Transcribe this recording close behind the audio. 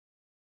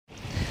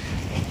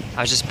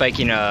I was just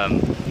biking along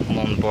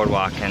the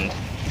boardwalk, and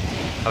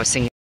I was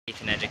thinking of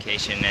faith and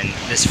education, and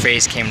this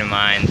phrase came to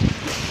mind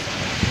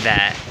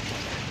that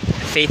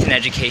faith and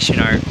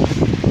education aren't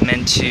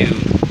meant to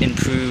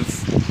improve,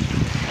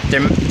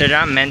 they're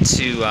not meant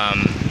to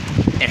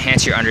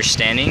enhance your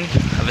understanding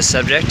of a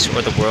subject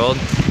or the world,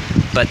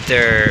 but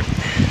they're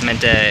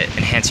meant to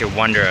enhance your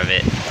wonder of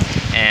it.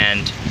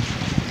 And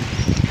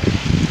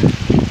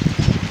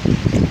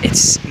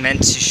it's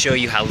meant to show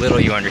you how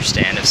little you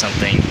understand of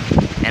something.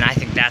 And I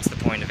think that's the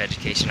point of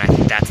education. I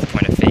think that's the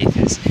point of faith,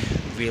 is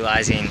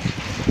realizing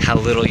how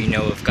little you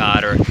know of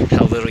God, or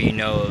how little you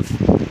know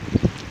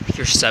of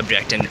your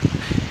subject, and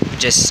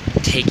just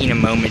taking a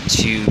moment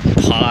to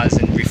pause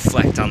and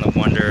reflect on the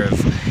wonder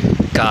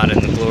of God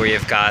and the glory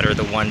of God, or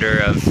the wonder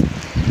of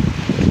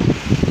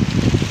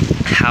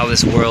how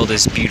this world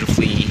is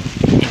beautifully,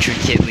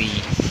 intricately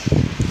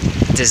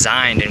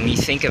designed. And when you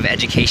think of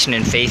education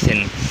and faith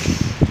and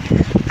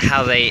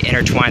how they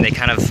intertwine, they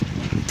kind of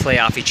play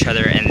off each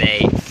other, and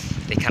they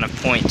kind of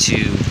point to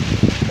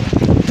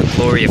the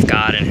glory of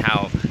God and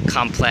how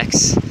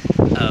complex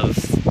of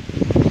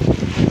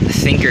a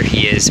thinker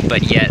He is,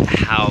 but yet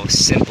how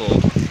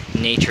simple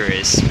nature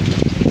is.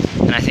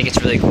 And I think it's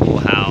really cool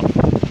how